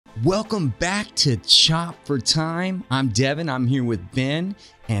Welcome back to Chop for Time. I'm Devin. I'm here with Ben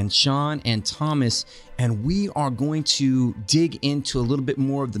and Sean and Thomas, and we are going to dig into a little bit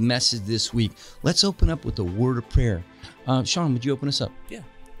more of the message this week. Let's open up with a word of prayer. Sean, would you open us up? Yeah.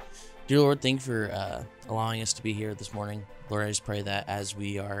 Dear Lord, thank you for allowing us to be here this morning. Lord, I just pray that as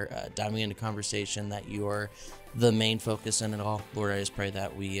we are diving into conversation, that you are the main focus in it all. Lord, I just pray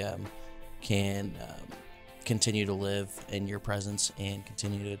that we can continue to live in your presence and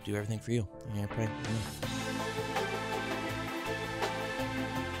continue to do everything for you. And I pray. Amen.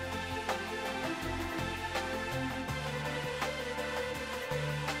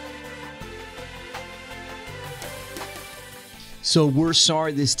 So we're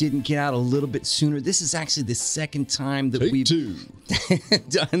sorry this didn't get out a little bit sooner. This is actually the second time that we've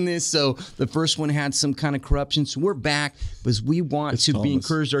done this. So the first one had some kind of corruption. So we're back because we want to be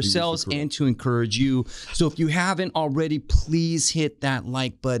encouraged ourselves and to encourage you. So if you haven't already, please hit that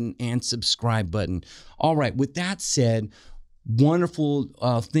like button and subscribe button. All right. With that said, wonderful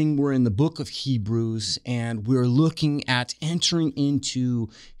thing. We're in the book of Hebrews and we're looking at entering into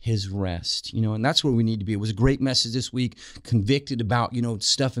his rest, and that's where we need to be. It was a great message this week, convicted about,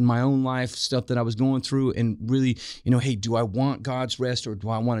 stuff in my own life, stuff that I was going through, and really, hey, do I want God's rest or do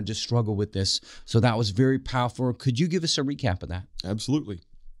I want to just struggle with this? So that was very powerful. Could you give us a recap of that? Absolutely.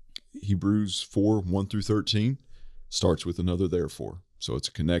 Hebrews 4:1-13 starts with another therefore. So it's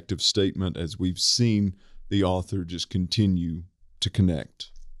a connective statement, as we've seen the author just continue to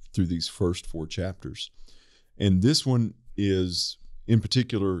connect through these first 4 chapters. And this one is in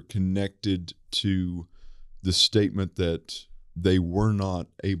particular connected to the statement that they were not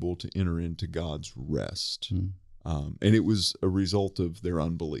able to enter into God's rest. And it was a result of their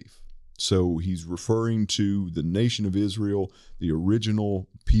unbelief. So he's referring to the nation of Israel, the original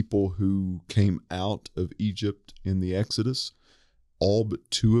people who came out of Egypt in the Exodus. All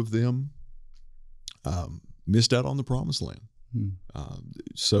but 2 of them missed out on the promised land.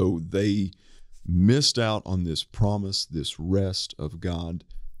 So they missed out on this promise, this rest of God,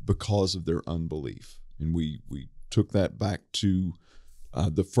 because of their unbelief. And we took that back to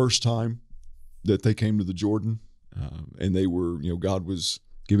the first time that they came to the Jordan, and they were, God was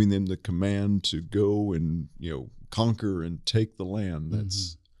giving them the command to go and, conquer and take the land.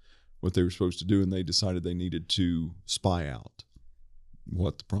 That's what they were supposed to do. And they decided they needed to spy out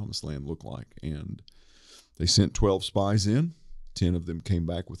what the promised land looked like. And they sent 12 spies in. 10 of them came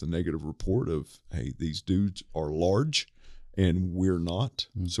back with a negative report of, hey, these dudes are large and we're not,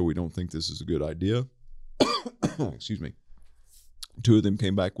 so we don't think this is a good idea. Excuse me. 2 of them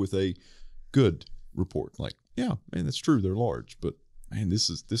came back with a good report. Like, yeah, man, that's true. They're large, but man,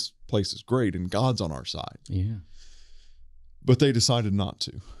 this place is great and God's on our side. Yeah. But they decided not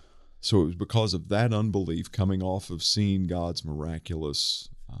to. So it was because of that unbelief, coming off of seeing God's miraculous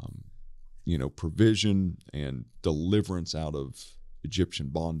provision and deliverance out of Egyptian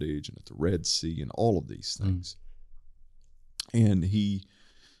bondage and at the Red Sea and all of these things. And the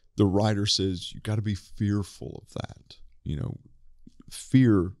writer says, you got to be fearful of that,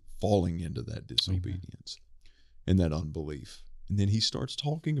 fear falling into that disobedience and that unbelief. And then he starts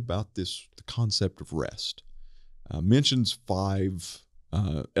talking about the concept of rest, mentions 5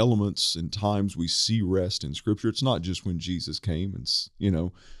 elements and times we see rest in Scripture. It's not just when Jesus came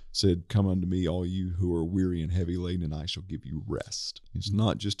and, said, come unto me, all you who are weary and heavy laden, and I shall give you rest. It's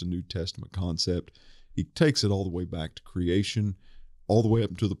not just a New Testament concept. He takes it all the way back to creation, all the way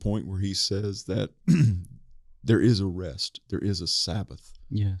up to the point where he says that there is a rest, there is a Sabbath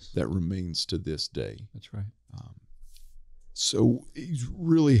that remains to this day. That's right. So he's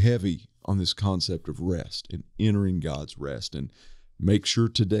really heavy on this concept of rest and entering God's rest. And make sure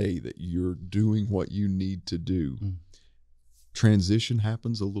today that you're doing what you need to do. Transition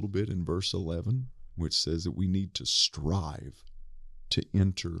happens a little bit in verse 11, which says that we need to strive to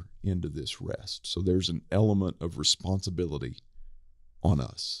enter into this rest. So there's an element of responsibility on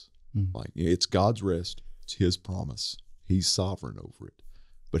us. Like, it's God's rest. It's his promise. He's sovereign over it.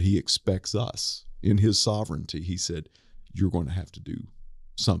 But he expects us in his sovereignty. He said, you're going to have to do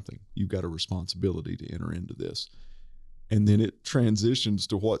something. You've got a responsibility to enter into this. And then it transitions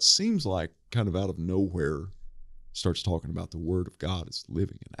to what seems like kind of out of nowhere, starts talking about the word of God as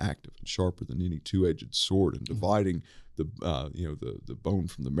living and active and sharper than any 2-edged sword and dividing the bone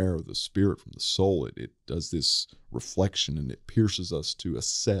from the marrow, the spirit from the soul. It does this reflection and it pierces us to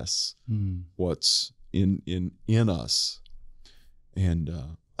assess what's in us. And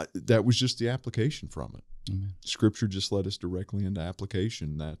that was just the application from it. Amen. Scripture just led us directly into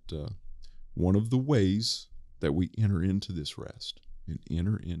application that one of the ways that we enter into this rest and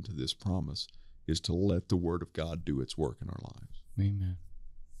enter into this promise is to let the Word of God do its work in our lives. Amen.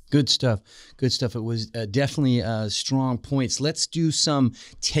 Good stuff. Good stuff. It was definitely strong points. Let's do some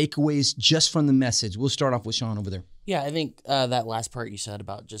takeaways just from the message. We'll start off with Sean over there. Yeah, I think that last part you said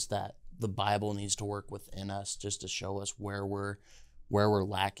about just that the Bible needs to work within us just to show us where we're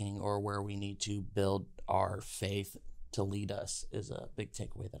lacking or where we need to build our faith to lead us is a big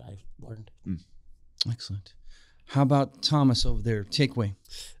takeaway that I've learned. Excellent. How about Thomas over there? Takeaway.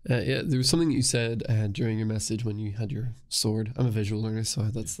 Yeah, there was something you said during your message when you had your sword. I'm a visual learner, so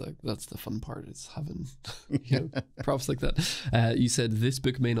that's the fun part, is having props like that. You said this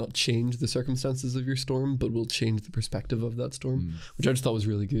book may not change the circumstances of your storm, but will change the perspective of that storm, which I just thought was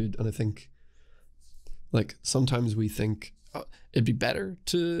really good. And I think, like, sometimes we think it'd be better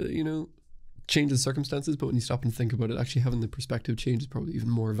to change the circumstances, but when you stop and think about it, actually having the perspective change is probably even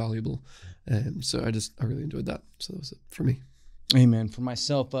more valuable. So I really enjoyed that. So that was it for me. Amen. For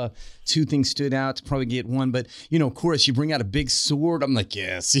myself, two things stood out. To probably get one, but of course, you bring out a big sword. I'm like,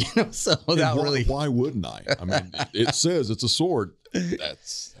 yes, So that really. Why wouldn't I? I mean, it says it's a sword.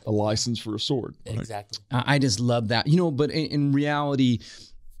 That's a license for a sword. Right? Exactly. I just love that. But in reality,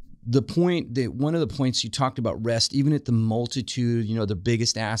 one of the points you talked about rest, even at the multitude, the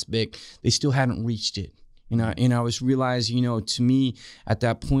biggest aspect, they still hadn't reached it. And I was realizing, to me at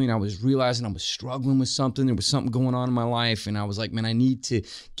that point, I was realizing I was struggling with something. There was something going on in my life. And I was like, man, I need to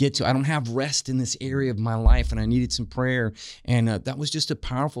I don't have rest in this area of my life. And I needed some prayer. And that was just a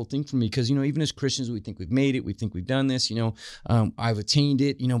powerful thing for me because, even as Christians, we think we've made it. We think we've done this, I've attained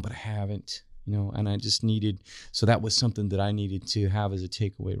it, but I haven't. And I just so that was something that I needed to have as a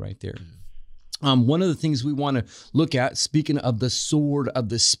takeaway right there. One of the things we want to look at, speaking of the sword of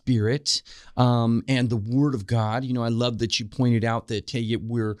the Spirit and the Word of God, I love that you pointed out that hey,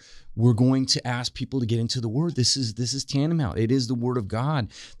 we're going to ask people to get into the Word. This is tantamount. It is the Word of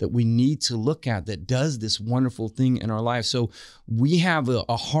God that we need to look at that does this wonderful thing in our life. So we have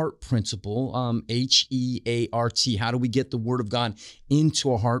a heart principle, HEART. How do we get the Word of God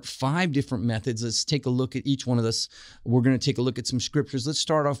into our heart? 5 different methods. Let's take a look at each one of us. We're going to take a look at some scriptures. Let's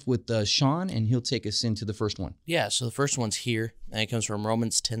start off with Sean, and he'll take us into the first one. Yeah, so the first one's here, and it comes from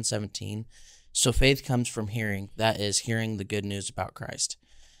Romans 10:17. So faith comes from hearing, that is, hearing the good news about Christ.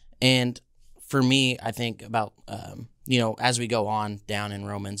 And for me, I think about, as we go on down in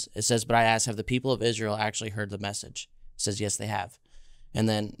Romans, it says, but I ask, have the people of Israel actually heard the message? It says, yes, they have. And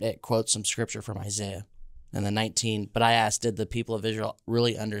then it quotes some scripture from Isaiah. And then 19, but I asked, did the people of Israel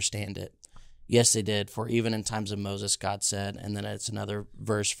really understand it? Yes, they did. For even in times of Moses, God said, and then it's another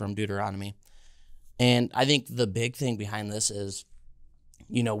verse from Deuteronomy. And I think the big thing behind this is,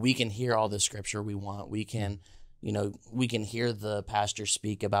 we can hear all the scripture we want. We can hear the pastor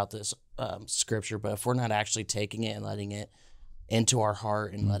speak about this scripture, but if we're not actually taking it and letting it into our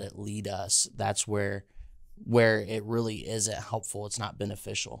heart and let it lead us, that's where it really isn't helpful. It's not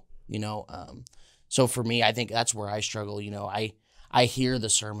beneficial, So for me, I think that's where I struggle. I hear the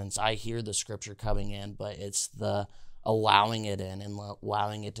sermons, I hear the scripture coming in, but it's the allowing it in and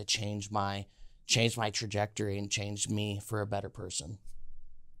allowing it to change my trajectory and change me for a better person.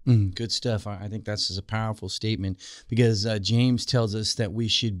 Good stuff. I think that's a powerful statement because James tells us that we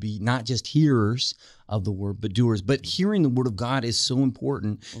should be not just hearers of the word, but doers. But hearing the word of God is so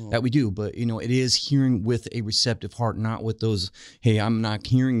important that we do. But, it is hearing with a receptive heart, not with those, hey, I'm not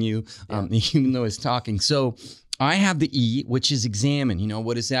hearing you, even though it's talking. So I have the E, which is examine.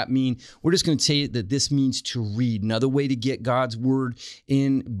 What does that mean? We're just going to say that this means to read. Another way to get God's word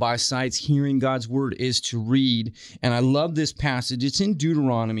in besides hearing God's word is to read. And I love this passage. It's in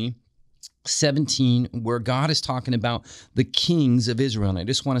Deuteronomy 17, where God is talking about the kings of Israel. And I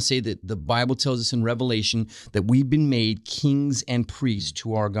just want to say that the Bible tells us in Revelation that we've been made kings and priests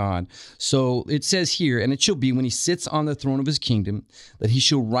to our God. So it says here, and it shall be when he sits on the throne of his kingdom, that he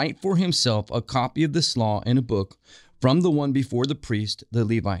shall write for himself a copy of this law in a book from the one before the priest, the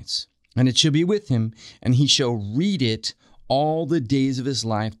Levites. And it shall be with him, and he shall read it all the days of his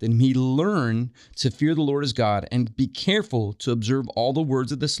life, that he learn to fear the Lord his God and be careful to observe all the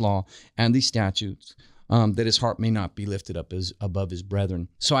words of this law and these statutes, that his heart may not be lifted up as above his brethren.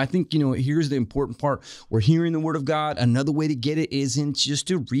 So I think, here's the important part. We're hearing the word of God. Another way to get it is in just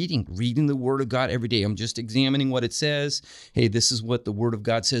to reading the word of God every day. I'm just examining what it says. Hey, this is what the word of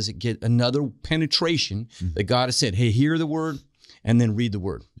God says. It get another penetration that God has said, hey, hear the word and then read the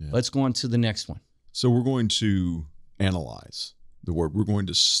word. Yeah. Let's go on to the next one. So we're going to analyze the word. We're going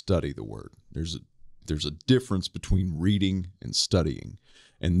to study the word. There's a difference between reading and studying.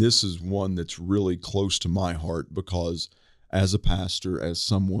 And this is one that's really close to my heart because as a pastor, as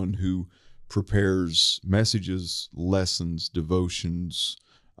someone who prepares messages, lessons, devotions,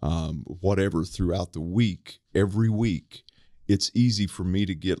 whatever throughout the week, every week it's easy for me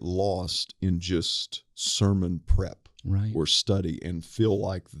to get lost in just sermon prep Right. or study and feel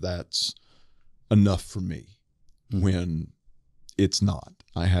like that's enough for me when it's not.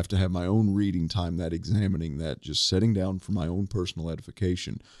 I have to have my own reading time, that examining, that just setting down for my own personal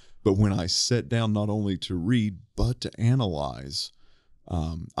edification. But when I sit down not only to read, but to analyze,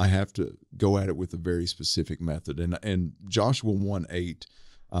 I have to go at it with a very specific method. And Joshua 1:8,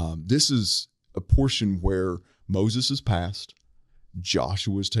 this is a portion where Moses has passed.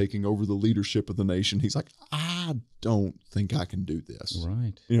 Joshua is taking over the leadership of the nation. He's like, I don't think I can do this.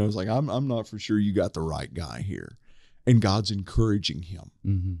 Right. You know, it's like, I'm not for sure you got the right guy here. And God's encouraging him.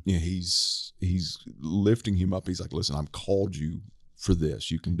 Mm-hmm. You know, he's lifting him up. He's like, listen, I've called you for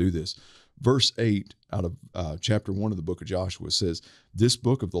this. You can do this. Verse 8 out of chapter 1 of the book of Joshua says, this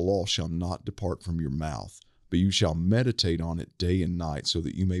book of the law shall not depart from your mouth, but you shall meditate on it day and night, so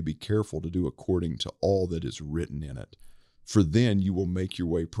that you may be careful to do according to all that is written in it. For then you will make your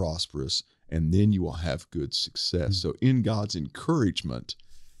way prosperous, and then you will have good success. So in God's encouragement,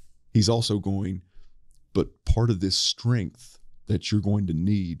 he's also going, but part of this strength that you're going to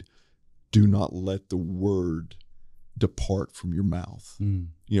need, do not let the word depart from your mouth. You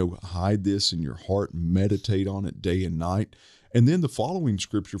know, hide this in your heart, meditate on it day and night. And then the following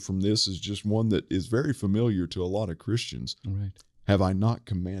scripture from this is just one that is very familiar to a lot of Christians. Right. Have I not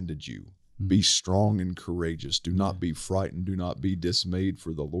commanded you? Be strong and courageous. Do not be frightened. Do not be dismayed,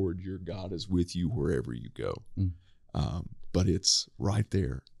 for the Lord your God is with you wherever you go. But it's right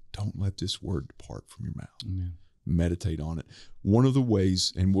there. Don't let this word depart from your mouth. Amen. Meditate on it. One of the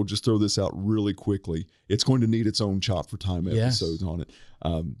ways, and we'll just throw this out really quickly, it's going to need its own Chop for Time episodes on it.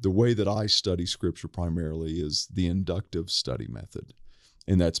 The way that I study Scripture primarily is the inductive study method.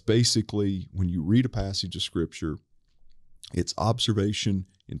 And that's basically when you read a passage of Scripture, it's observation,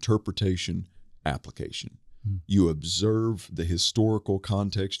 interpretation, application. You observe the historical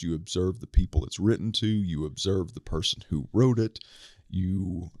context. You observe the people it's written to. You observe the person who wrote it.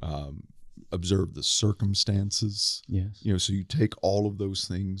 You observe the circumstances. Yes. You know, so you take all of those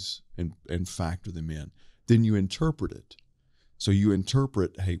things and factor them in. Then you interpret it. So you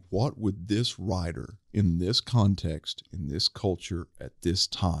interpret, hey, what would this writer in this context, in this culture, at this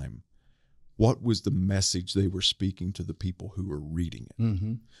time, what was the message they were speaking to the people who were reading it?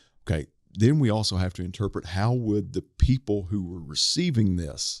 Mm-hmm. Okay. Then we also have to interpret, how would the people who were receiving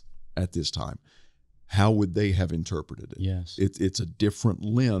this at this time, how would they have interpreted it? Yes. It's a different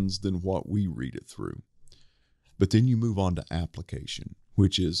lens than what we read it through. But then you move on to application,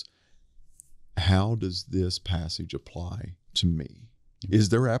 which is, how does this passage apply to me? Is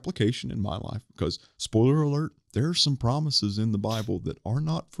there application in my life? Because, spoiler alert, there are some promises in the Bible that are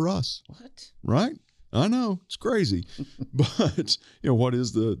not for us. What? Right? I know, it's crazy. But, you know, what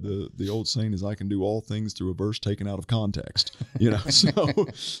is the old saying is, I can do all things through a verse taken out of context. You know, so,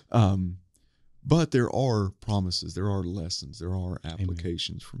 but there are promises, there are lessons, there are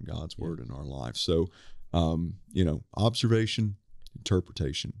applications from God's word in our life. So, you know, observation,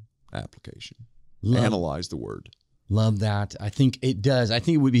 interpretation, application. Analyze the word. Love that. I think it does. I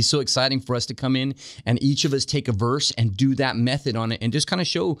think it would be so exciting for us to come in and each of us take a verse and do that method on it and just kind of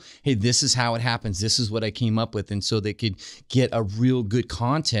show, hey, this is how it happens. This is what I came up with. And so they could get a real good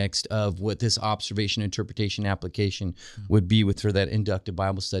context of what this observation, interpretation, application would be with for that inductive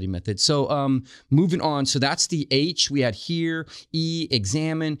Bible study method. So moving on. So that's the H we had here. E,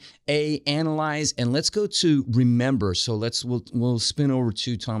 examine. A, analyze. And let's go to remember. So we'll spin over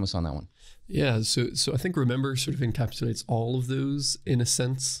to Thomas on that one. Yeah, so I think remember sort of encapsulates all of those in a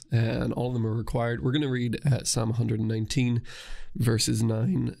sense, and all of them are required. We're going to read Psalm 119, verses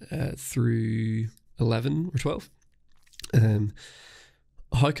 9 through 11 or 12.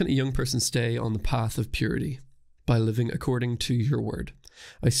 How can a young person stay on the path of purity? By living according to your word.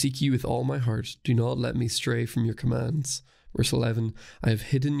 I seek you with all my heart. Do not let me stray from your commands. Verse 11, I have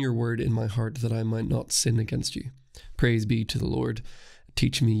hidden your word in my heart that I might not sin against you. Praise be to the Lord.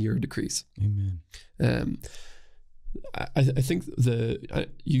 Teach me your decrees. Amen. I think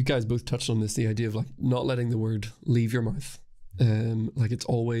you guys both touched on this, the idea of like not letting the word leave your mouth. Like it's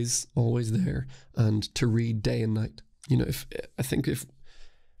always there, and to read day and night. You know, I think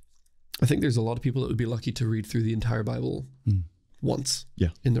there's a lot of people that would be lucky to read through the entire Bible once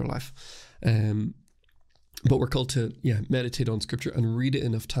in their life. But we're called to meditate on scripture and read it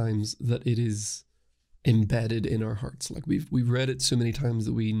enough times that it is embedded in our hearts. Like we've read it so many times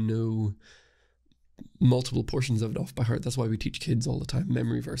that we know multiple portions of it off by heart. That's why we teach kids all the time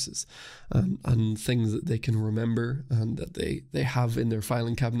memory verses and things that they can remember and that they have in their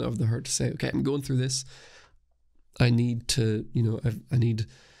filing cabinet of the heart to say, okay, I'm going through this. I need to, I need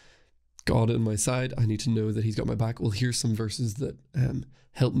God on my side. I need to know that he's got my back. Well, here's some verses that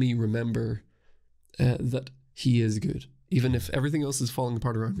help me remember that he is good. Even if everything else is falling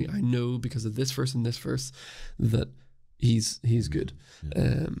apart around me, I know because of this verse and this verse that he's good.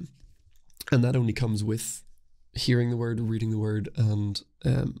 Yeah. And that only comes with hearing the word, reading the word, and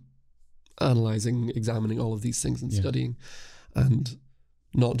analyzing, examining all of these things and studying, and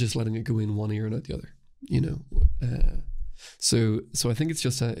not just letting it go in one ear and out the other, you know. So I think it's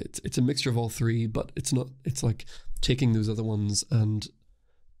just it's a mixture of all three, but it's like taking those other ones and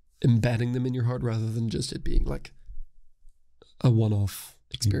embedding them in your heart rather than just it being like a one-off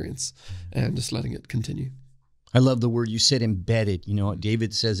experience and just letting it continue. I love the word you said, embedded. You know,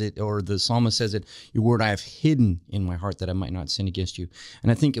 David says it, or the psalmist says it, your word I have hidden in my heart that I might not sin against you.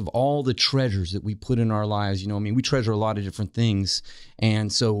 And I think of all the treasures that we put in our lives, you know, I mean, we treasure a lot of different things. And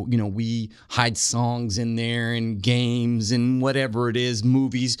so, you know, we hide songs in there and games and whatever it is,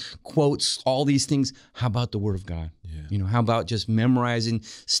 movies, quotes, all these things. How about the word of God? Yeah. You know, how about just memorizing,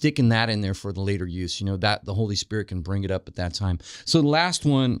 sticking that in there for the later use, you know, that the Holy Spirit can bring it up at that time. So the last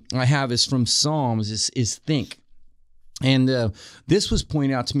one I have is from Psalms, is think. And this was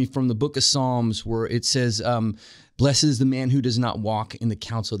pointed out to me from the book of Psalms, where it says, blessed is the man who does not walk in the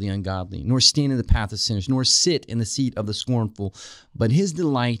counsel of the ungodly, nor stand in the path of sinners, nor sit in the seat of the scornful. But his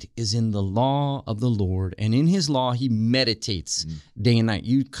delight is in the law of the Lord, and in his law he meditates day and night.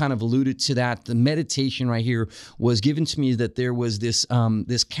 You kind of alluded to that. The meditation right here was given to me that there was this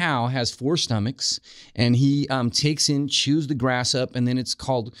cow has 4 stomachs, and he takes in, chews the grass up, and then it's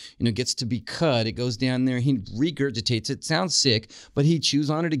called, you know, gets to be cut. It goes down there, he regurgitates it. Sounds sick, but he chews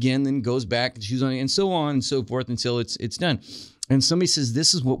on it again, then goes back and chews on it, and so on and so forth until it's done. And somebody says,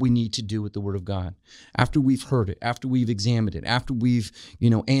 this is what we need to do with the Word of God. After we've heard it, after we've examined it, after we've, you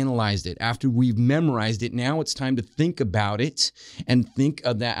know, analyzed it, after we've memorized it, now it's time to think about it and think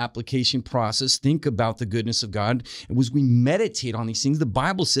of that application process, think about the goodness of God. And as we meditate on these things, the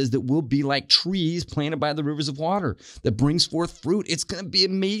Bible says that we'll be like trees planted by the rivers of water that brings forth fruit. It's going to be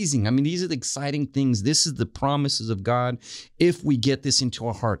amazing. I mean, these are the exciting things. This is the promises of God. If we get this into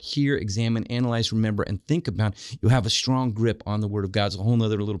our heart, hear, examine, analyze, remember, and think about it, you'll have a strong grip on the Word of God. It's a whole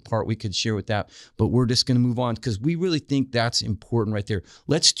nother little part we could share with that, but we're just going to move on because we really think that's important right there.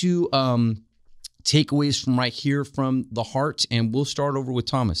 Let's do takeaways from right here from the heart, and we'll start over with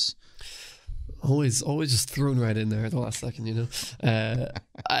Thomas. Always just thrown right in there at the last second, you know. I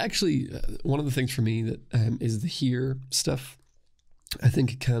actually, one of the things for me that is the hear stuff. I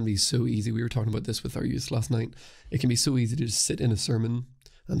think it can be so easy. We were talking about this with our youth last night. It can be so easy to just sit in a sermon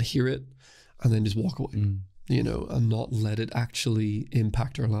and hear it and then just walk away. You know, and not let it actually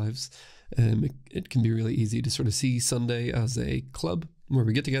impact our lives. It can be really easy to sort of see Sunday as a club where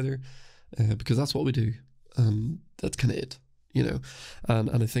we get together because that's what we do. That's kind of it, you know.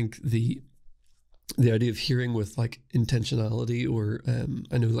 And I think the idea of hearing with like intentionality, or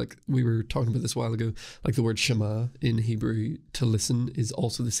I know like we were talking about this a while ago, like the word shema in Hebrew, to listen, is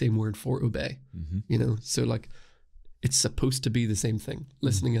also the same word for obey, you know. So like it's supposed to be the same thing,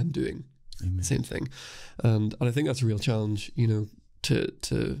 listening and doing. Amen. Same thing. And I think that's a real challenge, you know,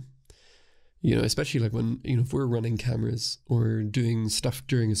 to you know, especially like when, you know, if we're running cameras or doing stuff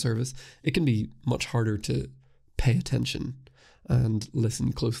during a service, it can be much harder to pay attention and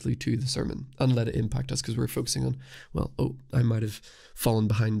listen closely to the sermon and let it impact us because we're focusing on, well, I might have fallen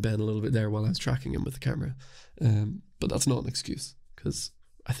behind Ben a little bit there while I was tracking him with the camera. But that's not an excuse because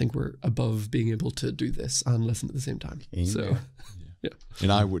I think we're above being able to do this and listen at the same time. Amen. So... Yeah.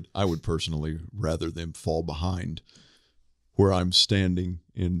 And I would personally rather them fall behind where I'm standing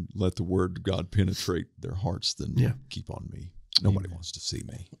and let the word of God penetrate their hearts than keep on me. Nobody wants to see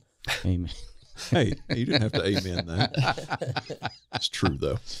me. Amen. Hey, you didn't have to amen that. It's true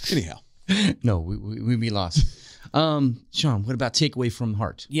though. Anyhow. No, we'd be lost. Sean, what about takeaway from the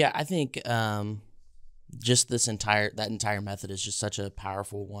heart? Yeah, I think just that entire method is just such a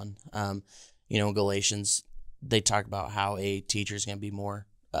powerful one. You know, Galatians, they talk about how a teacher is going to be more,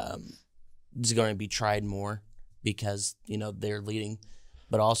 is going to be tried more because, you know, they're leading.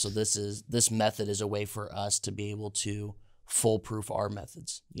 But also this method is a way for us to be able to foolproof our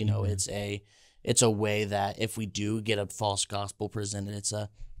methods. You know, it's a way that if we do get a false gospel presented, it's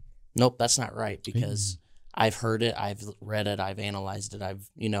nope, that's not right because I've heard it, I've read it, I've analyzed it,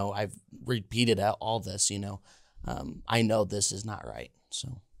 I've repeated all this, you know. I know this is not right.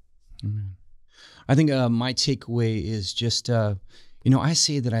 So. Amen. I think my takeaway is just, you know, I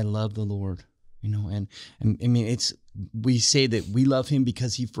say that I love the Lord, you know, and I mean, we say that we love him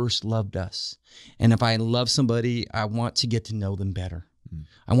because he first loved us. And if I love somebody, I want to get to know them better.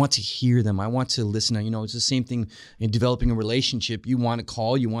 I want to hear them. I want to listen. You know, it's the same thing in developing a relationship. You want to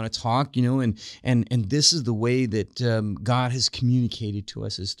call, you want to talk, you know, and this is the way that God has communicated to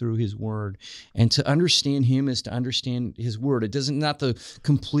us, is through his word. And to understand him is to understand his word. It doesn't, not the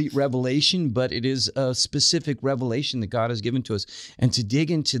complete revelation, but it is a specific revelation that God has given to us. And to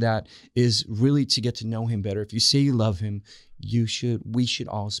dig into that is really to get to know him better. If you say you love him, we should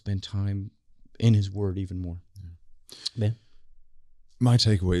all spend time in his word even more. Ben? My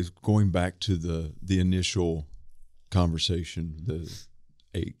takeaway is going back to the initial conversation, the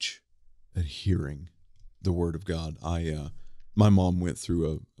H, at hearing the word of God. My mom went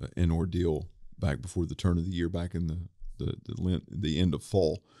through an ordeal back before the turn of the year, back in the end of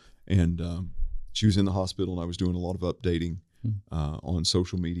fall, and she was in the hospital, and I was doing a lot of updating on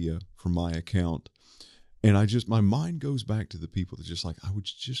social media from my account, and my mind goes back to the people that just like, I would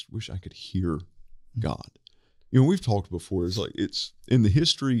just wish I could hear God. You know, we've talked before, it's in the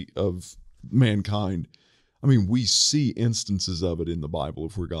history of mankind. I mean, we see instances of it in the Bible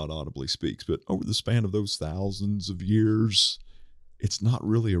of where God audibly speaks, but over the span of those thousands of years, it's not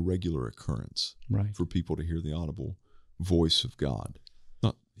really a regular occurrence for people to hear the audible voice of God.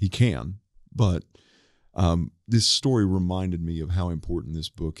 He can, but this story reminded me of how important this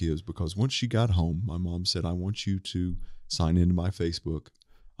book is, because once she got home, my mom said, I want you to sign into my Facebook.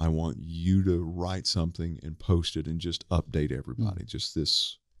 I want you to write something and post it and just update everybody. Just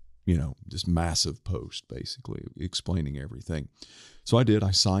this, you know, this massive post, basically, explaining everything. So I did. I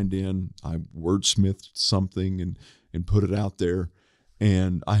signed in. I wordsmithed something and put it out there.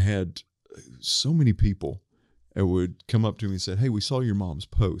 And I had so many people that would come up to me and say, hey, we saw your mom's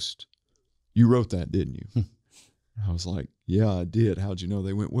post. You wrote that, didn't you? I was like, yeah, I did. How'd you know?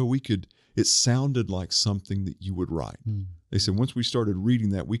 They went, well, it sounded like something that you would write. They said, once we started reading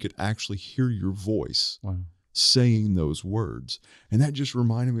that, we could actually hear your voice saying those words. And that just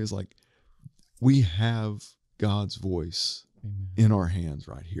reminded me, is like, we have God's voice in our hands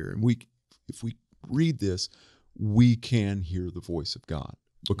right here. And if we read this, we can hear the voice of God,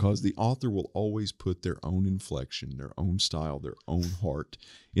 because the author will always put their own inflection, their own style, their own heart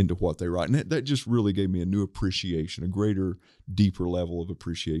into what they write. And that just really gave me a new appreciation, a greater, deeper level of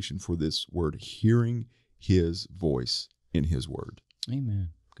appreciation for this word, hearing his voice in his word. Amen.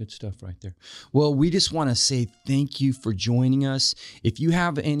 Good stuff right there. Well, we just want to say thank you for joining us. If you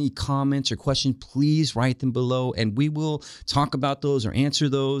have any comments or questions, please write them below, and we will talk about those or answer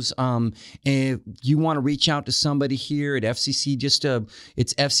those. If you want to reach out to somebody here at FCC,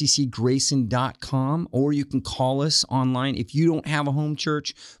 it's fccgrayson.com, or you can call us online. If you don't have a home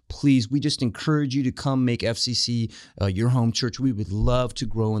church, please, we just encourage you to come make FCC your home church. We would love to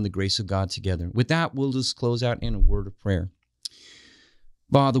grow in the grace of God together. With that, we'll just close out in a word of prayer.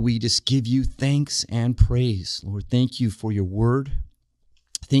 Father, we just give you thanks and praise. Lord, thank you for your word.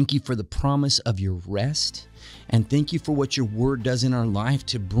 Thank you for the promise of your rest. And thank you for what your word does in our life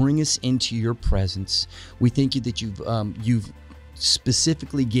to bring us into your presence. We thank you that you've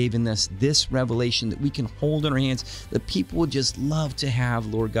specifically given us this revelation that we can hold in our hands, that people would just love to have,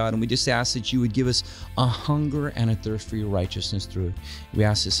 Lord God. And we just ask that you would give us a hunger and a thirst for your righteousness through it. We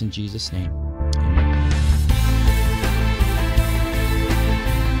ask this in Jesus' name.